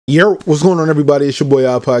Yo, what's going on, everybody? It's your boy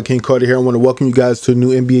iPodKingCarter here. I want to welcome you guys to a new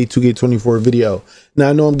NBA 2K24 video. Now,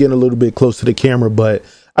 I know I'm getting a little bit close to the camera, but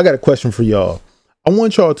I got a question for y'all. I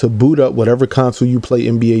want y'all to boot up whatever console you play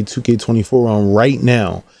NBA 2K24 on right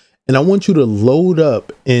now, and I want you to load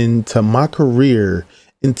up into my career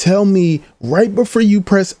and tell me right before you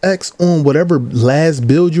press X on whatever last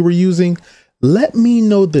build you were using, let me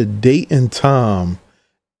know the date and time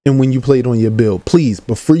and when you played on your build. Please,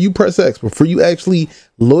 before you press X, before you actually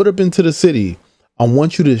load up into the city, I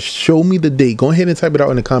want you to show me the date. Go ahead and type it out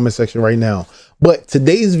in the comment section right now. But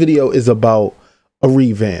today's video is about a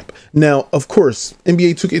revamp. Now, of course,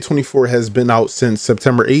 NBA 2K24 has been out since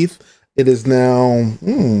September 8th. It is now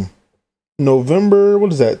November,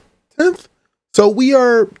 what is that, 10th? So we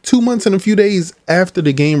are 2 months and a few days after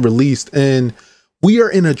the game released, and we are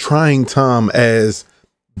in a trying time as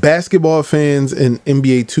basketball fans and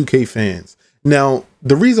NBA 2K fans. Now,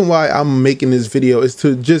 the reason why I'm making this video is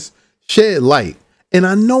to just shed light. And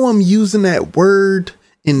I know I'm using that word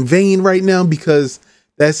in vain right now because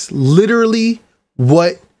that's literally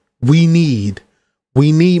what we need.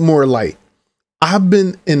 We need more light. I've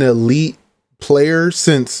been an elite player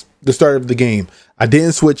since the start of the game. I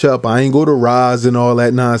didn't switch up. I ain't go to Rise and all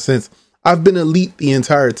that nonsense. I've been elite the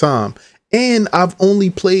entire time. And I've only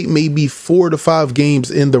played maybe 4 to 5 games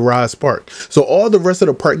in the Rise Park. So all the rest of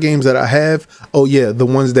the park games that I have, oh yeah, the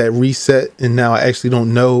ones that reset and now I actually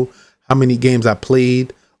don't know how many games I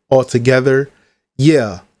played altogether.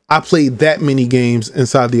 Yeah, I played that many games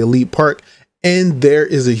inside the Elite Park, and there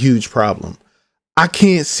is a huge problem. I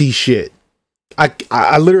can't see shit.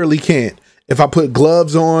 I literally can't. If I put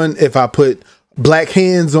gloves on, if I put black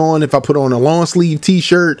hands on, if I put on a long sleeve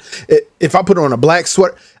t-shirt, if I put on a black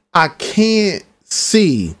sweater, I can't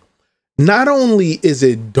see. Not only is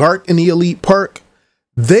it dark in the Elite Park,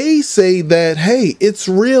 they say that, hey, it's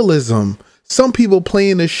realism. Some people play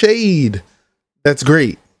in the shade. That's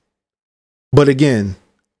great. But again,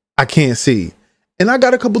 I can't see. And I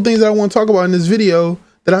got a couple things that I want to talk about in this video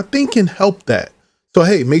that I think can help that. So,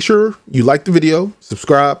 hey, make sure you like the video,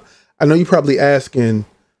 subscribe. I know you're probably asking,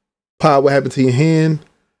 Pod, what happened to your hand?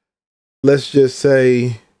 Let's just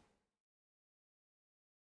say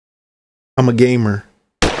I'm a gamer.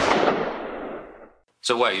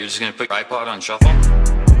 So what, you're just gonna put your iPod on shuffle?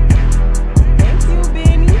 Thank you,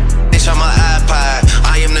 Benny. Bitch, on my iPod,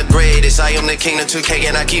 I am the greatest, I am the king of 2K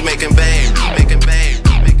and I keep making bang, making bang,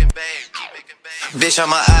 making bang, making bang. Bitch, on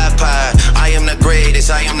my iPod, I am the greatest,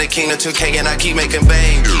 I am the king of 2K and I keep making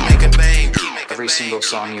bang, making bang. Every single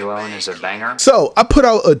song you own is a banger. So I put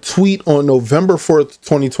out a tweet on November 4th,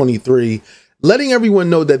 2023, letting everyone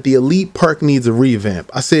know that the Elite Park needs a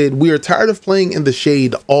revamp. I said, we are tired of playing in the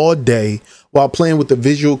shade all day while playing with the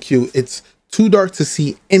visual cue. It's too dark to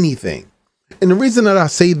see anything. And the reason that I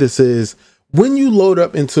say this is when you load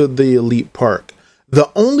up into the Elite Park,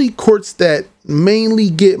 the only courts that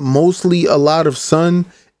mainly get mostly a lot of sun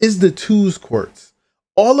is the twos courts.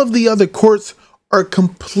 All of the other courts are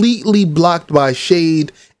completely blocked by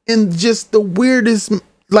shade and just the weirdest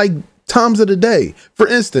like times of the day. For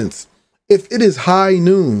instance, if it is high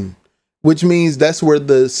noon, which means that's where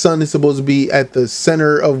the sun is supposed to be at the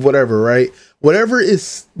center of whatever, right? Whatever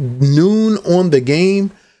is noon on the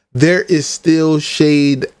game, there is still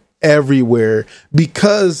shade everywhere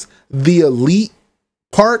because the Elite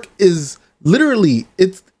Park is literally,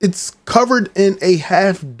 it's covered in a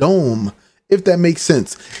half dome, if that makes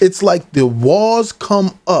sense. It's like the walls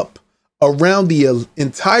come up around the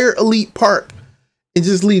entire Elite Park. It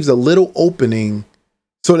just leaves a little opening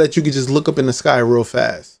so that you can just look up in the sky real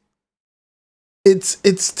fast.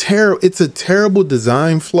 It's terrible. It's a terrible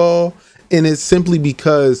design flaw, and it's simply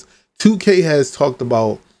because 2K has talked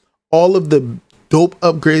about all of the dope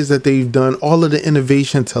upgrades that they've done, all of the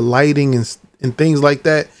innovation to lighting and things like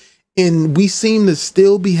that, and we seem to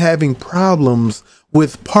still be having problems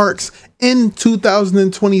with parks in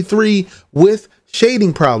 2023 with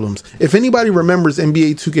shading problems. If anybody remembers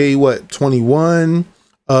NBA 2K, what, 21,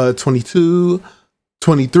 22,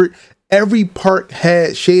 23, every park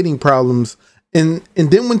had shading problems, and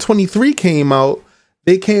then when 23 came out,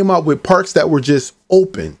 they came out with parks that were just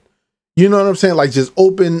open. You know what I'm saying? Like just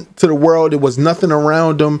open to the world. There was nothing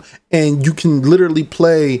around them, and you can literally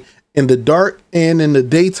play in the dark and in the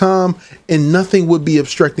daytime, and nothing would be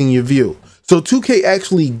obstructing your view. So 2K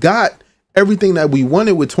actually got everything that we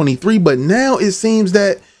wanted with 23, but now it seems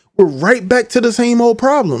that we're right back to the same old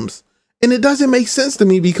problems, and it doesn't make sense to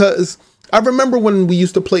me because I remember when we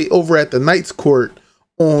used to play over at the Knights Court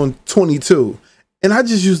on 22, and I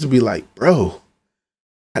just used to be like, bro,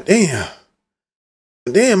 goddamn,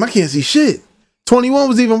 I can't see shit. 21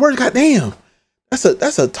 was even worse. Goddamn,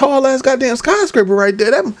 that's a tall ass goddamn skyscraper right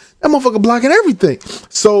there. That motherfucker blocking everything.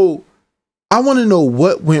 So I want to know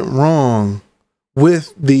what went wrong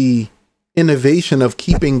with the innovation of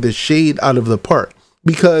keeping the shade out of the park,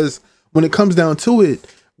 because when it comes down to it,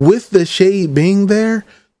 with the shade being there,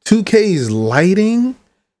 2K's lighting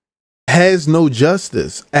has no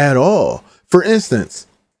justice at all. For instance,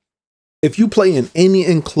 if you play in any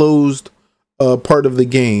enclosed part of the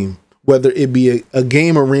game, whether it be a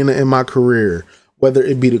game arena in my career, whether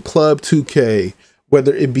it be the club 2K,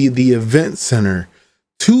 whether it be the event center,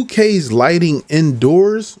 2K's lighting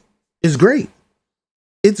indoors is great.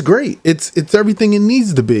 It's great. It's everything it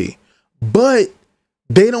needs to be. But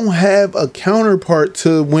they don't have a counterpart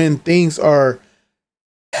to when things are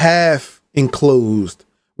half enclosed,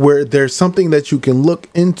 where there's something that you can look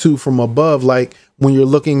into from above, like when you're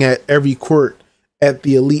looking at every court at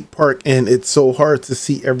the Elite Park and it's so hard to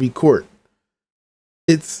see every court.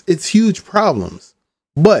 It's huge problems.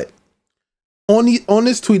 But on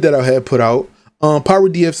this tweet that I had put out, Power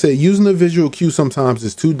DF said, using the visual cue sometimes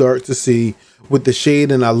is too dark to see with the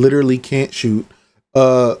shade and I literally can't shoot.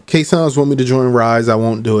 K-Sounds want me to join Rise. I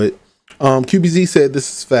won't do it. QBZ said,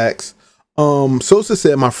 this is facts. Sosa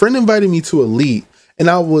said, my friend invited me to Elite and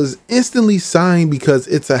I was instantly sighing because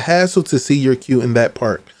it's a hassle to see your queue in that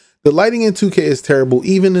park. The lighting in 2K is terrible,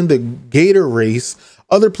 even in the Gator race,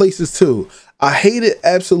 other places too. I hate it,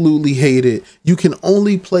 absolutely hate it. You can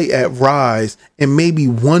only play at Rise and maybe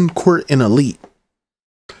one court in Elite.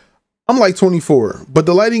 I'm like 24, but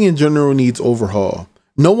the lighting in general needs overhaul.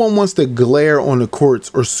 No one wants to glare on the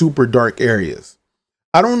courts or super dark areas.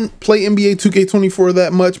 I don't play NBA 2K24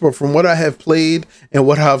 that much, but from what I have played and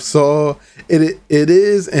what I've saw, it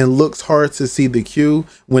is and looks hard to see the queue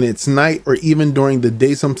when it's night or even during the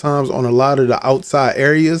day sometimes on a lot of the outside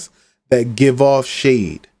areas that give off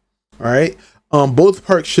shade. All right. Both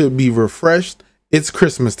parks should be refreshed. It's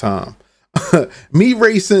Christmas time. Me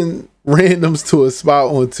racing randoms to a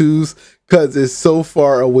spot on twos because it's so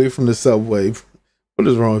far away from the subway. What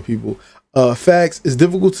is wrong with people? Facts, it's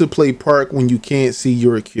difficult to play park when you can't see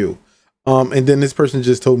your queue. And then this person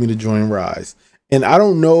just told me to join Rise. And I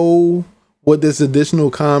don't know what this additional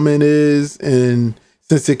comment is, and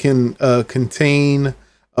since it can contain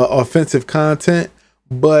offensive content,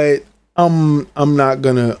 but I'm not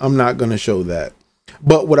gonna show that.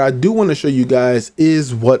 But what I do want to show you guys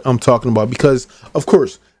is what I'm talking about, because of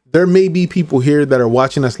course there may be people here that are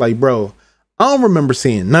watching us like, bro, I don't remember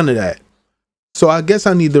seeing none of that. So I guess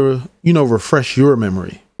I need to, refresh your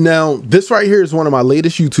memory. Now, this right here is one of my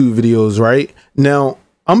latest YouTube videos, right? Now,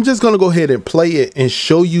 I'm just going to go ahead and play it and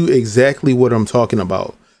show you exactly what I'm talking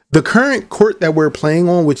about. The current court that we're playing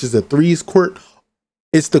on, which is a threes court,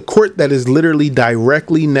 it's the court that is literally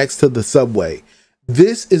directly next to the subway.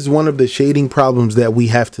 This is one of the shading problems that we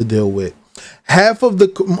have to deal with.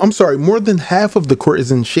 More than half of the court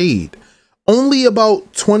is in shade. Only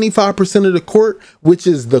about 25% of the court, which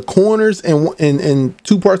is the corners and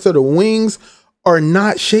two parts of the wings, are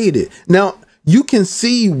not shaded. Now, you can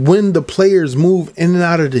see when the players move in and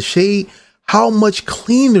out of the shade, how much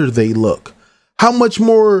cleaner they look, how much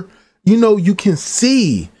more, you can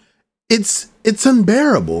see. It's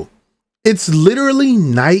unbearable. It's literally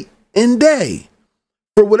night and day.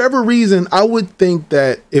 For whatever reason, I would think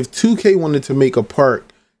that if 2K wanted to make a park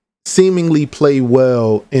seemingly play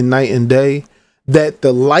well in night and day, that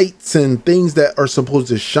the lights and things that are supposed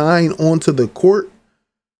to shine onto the court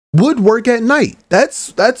would work at night.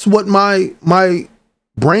 That's what my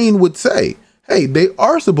brain would say. Hey, they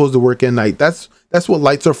are supposed to work at night. That's what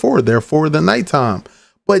lights are for. They're for the nighttime,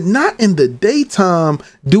 but not in the daytime.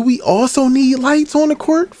 Do we also need lights on the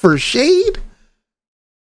court for shade?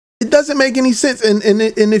 It doesn't make any sense. And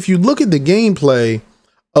if you look at the gameplay,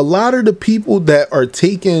 a lot of the people that are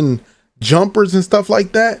taking jumpers and stuff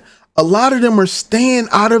like that, a lot of them are staying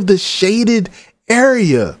out of the shaded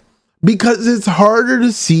area because it's harder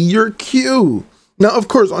to see your cue. Now, of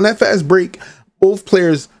course, on that fast break, both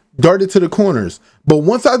players darted to the corners. But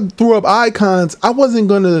once I threw up icons, I wasn't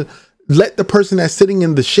going to let the person that's sitting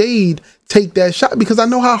in the shade take that shot because I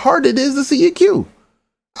know how hard it is to see your cue.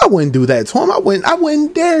 I wouldn't do that to him. I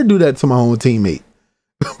wouldn't dare do that to my own teammate.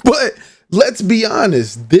 But let's be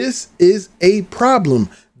honest, this is a problem.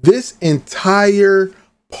 This entire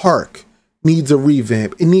park needs a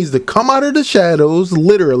revamp. It needs to come out of the shadows,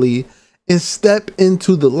 literally, and step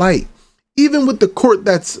into the light. Even with the court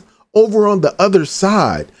that's over on the other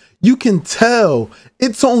side, you can tell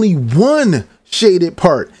it's only one shaded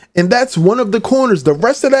part, and that's one of the corners. The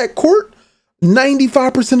rest of that court,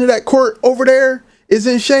 95% of that court over there is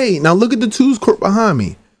in shade. Now look at the twos court behind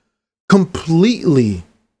me. Completely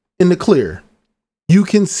in the clear. You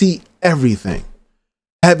can see everything.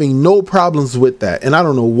 having no problems with that. And I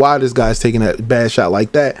don't know why this guy's taking that bad shot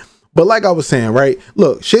like that. But like I was saying, right?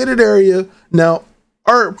 Look, shaded area. Now,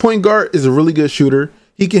 our point guard is a really good shooter.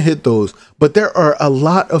 He can hit those. But there are a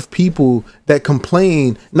lot of people that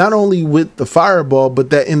complain, not only with the fireball,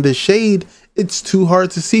 but that in the shade, it's too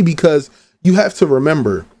hard to see, because you have to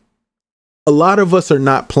remember, a lot of us are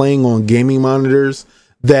not playing on gaming monitors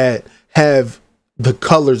that have the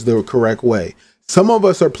colors the correct way. Some of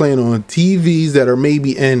us are playing on TVs that are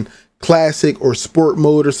maybe in classic or sport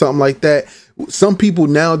mode or something like that. Some people,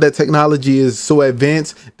 now that technology is so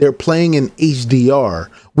advanced, they're playing in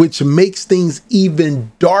HDR, which makes things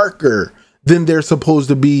even darker than they're supposed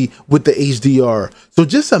to be with the HDR. So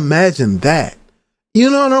just imagine that. You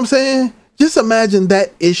know what I'm saying? Just imagine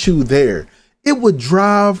that issue there. It would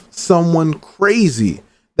drive someone crazy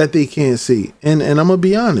that they can't see. And I'm gonna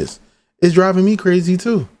be honest, it's driving me crazy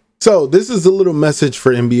too. So this is a little message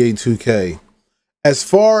for NBA 2K. As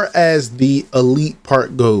far as the elite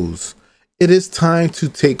part goes, it is time to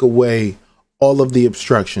take away all of the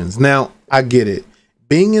obstructions. Now, I get it.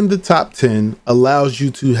 Being in the top 10 allows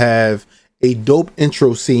you to have a dope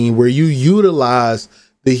intro scene where you utilize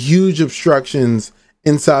the huge obstructions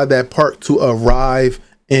inside that part to arrive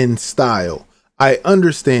in style. I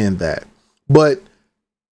understand that, but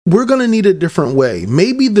we're going to need a different way.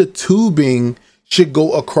 Maybe the tubing should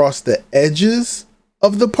go across the edges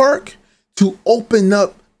of the park to open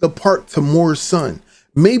up the park to more sun.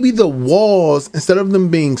 Maybe the walls, instead of them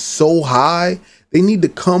being so high, they need to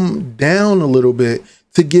come down a little bit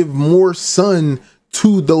to give more sun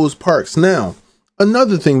to those parks. Now,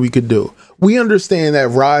 another thing we could do, we understand that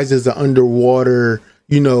Rise is an underwater,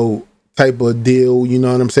 type of deal, you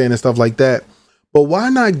know what I'm saying, and stuff like that. But why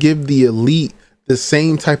not give the elite the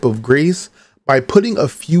same type of grace by putting a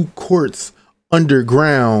few courts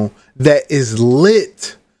underground that is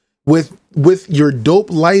lit with your dope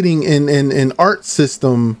lighting and art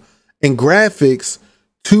system and graphics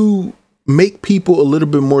to make people a little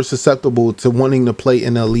bit more susceptible to wanting to play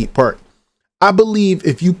in an elite park. I believe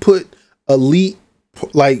if you put elite,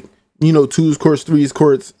 like, 2s courts, 3s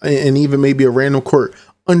courts, and even maybe a random court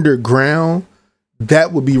underground,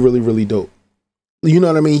 that would be really, really dope. You know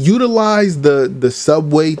what I mean? Utilize the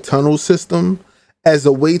subway tunnel system as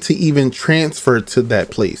a way to even transfer to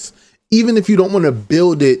that place. Even if you don't want to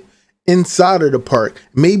build it inside of the park,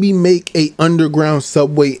 maybe make a underground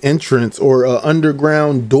subway entrance or a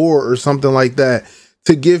underground door or something like that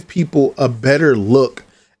to give people a better look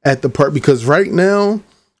at the park. Because right now,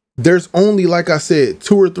 there's only, like I said,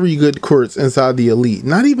 2 or 3 good courts inside the elite.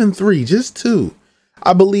 Not even 3, just 2.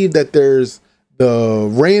 I believe that there's the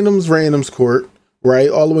randoms court, right,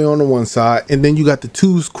 all the way on the one side, and then you got the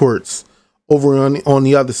 2s courts over on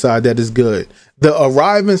the other side that is good. The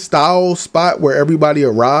arriving style spot where everybody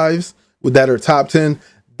arrives with that are top 10,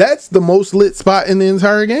 that's the most lit spot in the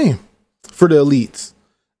entire game for the elites.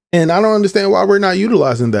 And I don't understand why we're not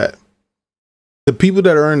utilizing that. The people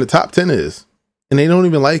that are in the top 10 is, and they don't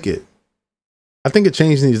even like it. I think a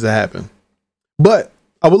change needs to happen. But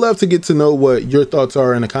I would love to get to know what your thoughts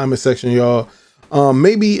are in the comment section, y'all.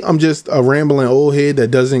 Maybe I'm just a rambling old head that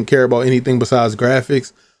doesn't care about anything besides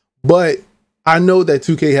graphics, but I know that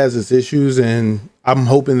 2K has its issues, and I'm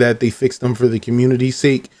hoping that they fix them for the community's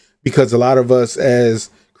sake, because a lot of us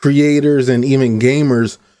as creators and even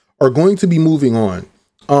gamers are going to be moving on.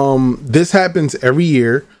 This happens every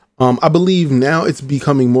year. I believe now it's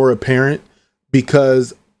becoming more apparent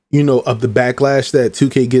because, of the backlash that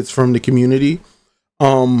 2K gets from the community.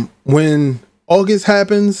 When August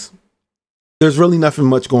happens, there's really nothing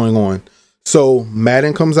much going on. So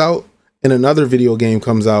Madden comes out and another video game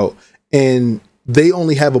comes out, and they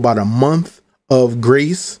only have about a month of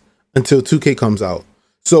grace until 2K comes out.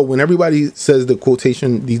 So when everybody says the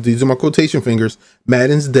quotation, these are my quotation fingers,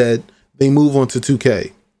 Madden's dead, they move on to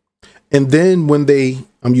 2K. And then when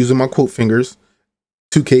I'm using my quote fingers,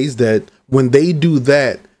 2K's dead. When they do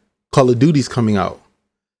that, Call of Duty's coming out.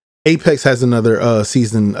 Apex has another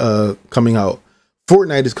season coming out.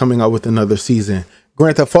 Fortnite is coming out with another season.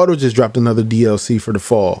 Grand Theft Auto just dropped another DLC for the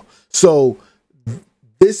fall. So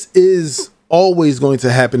this is always going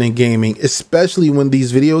to happen in gaming, especially when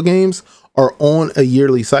these video games are on a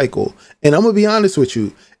yearly cycle. And I'm gonna be honest with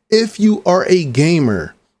you, if you are a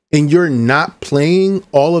gamer and you're not playing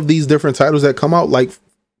all of these different titles that come out, like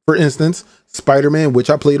for instance, Spider-Man, which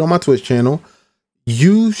I played on my Twitch channel,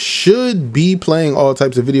 you should be playing all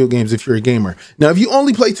types of video games if you're a gamer. Now, if you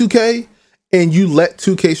only play 2K and you let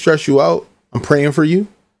 2K stress you out, I'm praying for you.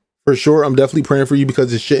 For sure, I'm definitely praying for you,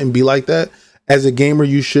 because it shouldn't be like that. As a gamer,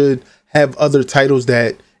 you should have other titles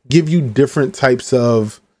that give you different types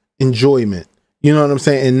of enjoyment. You know what I'm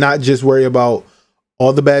saying? And not just worry about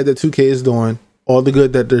all the bad that 2K is doing, all the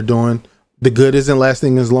good that they're doing. The good isn't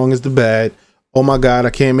lasting as long as the bad. Oh my God, I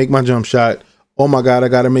can't make my jump shot. Oh my God, I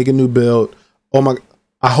got to make a new build. I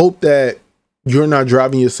hope that you're not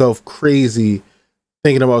driving yourself crazy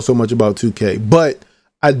thinking about so much about 2K. But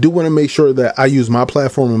I do want to make sure that I use my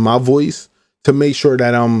platform and my voice to make sure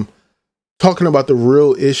that I'm talking about the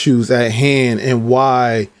real issues at hand and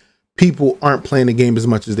why people aren't playing the game as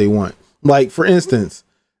much as they want. Like, for instance,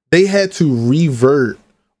 they had to revert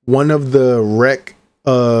one of the rec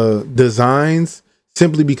designs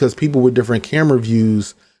simply because people with different camera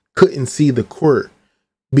views couldn't see the court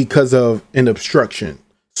because of an obstruction.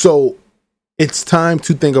 So it's time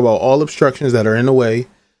to think about all obstructions that are in the way,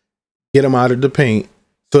 get them out of the paint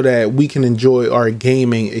so that we can enjoy our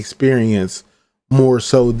gaming experience more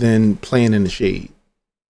so than playing in the shade.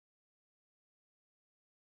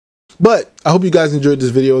 But I hope you guys enjoyed this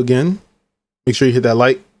video again. Make sure you hit that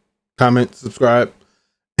like, comment, subscribe,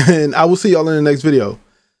 and I will see y'all in the next video.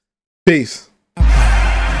 Peace.